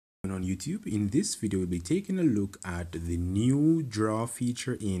YouTube. In this video, we'll be taking a look at the new draw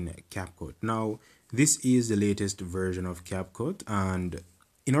feature in CapCut. Now, this is the latest version of CapCut, and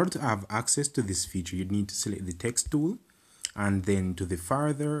in order to have access to this feature, you'd need to select the text tool, and then to the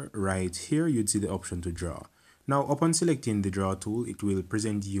farther right here, you'd see the option to draw. Now, upon selecting the draw tool, it will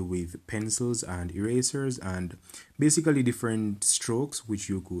present you with pencils and erasers and basically different strokes which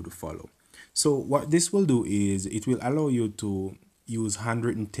you could follow. So what this will do is it will allow you to use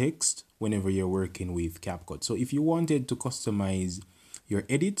handwritten text whenever you're working with CapCut. So if you wanted to customize your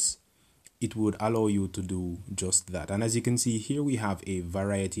edits, it would allow you to do just that. And as you can see here, we have a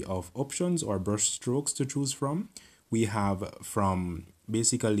variety of options or brush strokes to choose from. We have from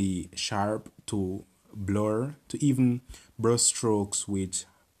basically sharp to blur to even brush strokes with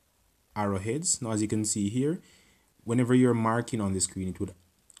arrowheads. Now, as you can see here, whenever you're marking on the screen, it would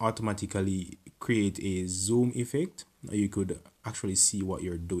automatically create a zoom effect. You could actually see what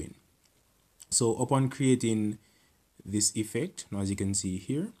you're doing. So upon creating this effect, now as you can see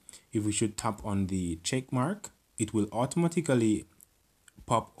here, if we should tap on the check mark, it will automatically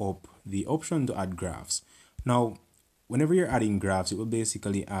pop up the option to add graphs. Now, whenever you're adding graphs, it will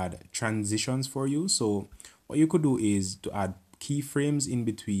basically add transitions for you. So what you could do is to add keyframes in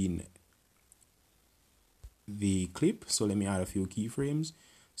between the clip. So let me add a few keyframes.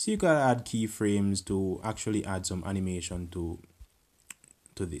 So you can add keyframes to actually add some animation to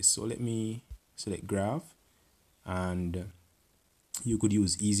this. So let me select graph, and you could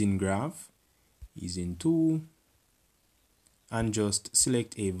use ease in graph, ease in tool, and just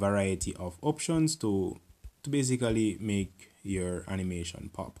select a variety of options to basically make your animation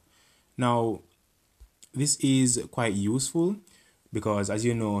pop. Now, this is quite useful because, as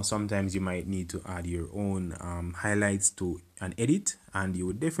you know, sometimes you might need to add your own highlights to an edit, and you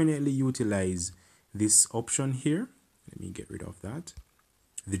would definitely utilize this option here. Let me get rid of that.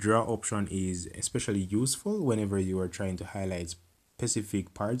 The draw option is especially useful whenever you are trying to highlight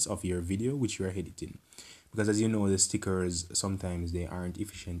specific parts of your video which you are editing, because as you know, the stickers sometimes they aren't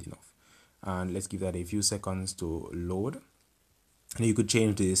efficient enough. And let's give that a few seconds to load. And you could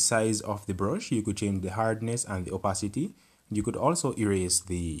change the size of the brush, you could change the hardness and the opacity. You could also erase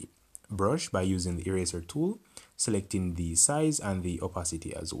the brush by using the eraser tool, selecting the size and the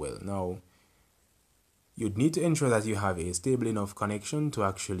opacity as well. Now, you'd need to ensure that you have a stable enough connection to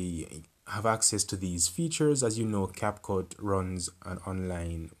actually have access to these features. As you know, CapCut runs an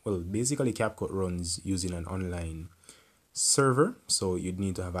online, well, basically CapCut runs using an online server, so you'd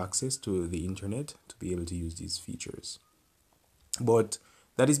need to have access to the internet to be able to use these features. But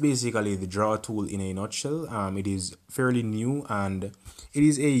that is basically the draw tool in a nutshell. It is fairly new and it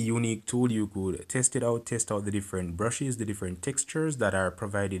is a unique tool. You could test it out, test out the different brushes, the different textures that are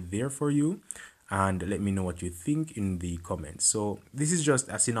provided there for you, and let me know what you think in the comments. So this is just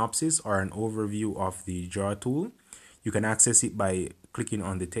a synopsis or an overview of the draw tool. You can access it by clicking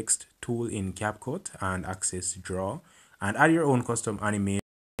on the text tool in CapCut and access draw and add your own custom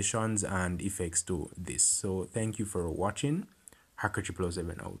animations and effects to this. So thank you for watching. Hacker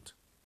 007 out.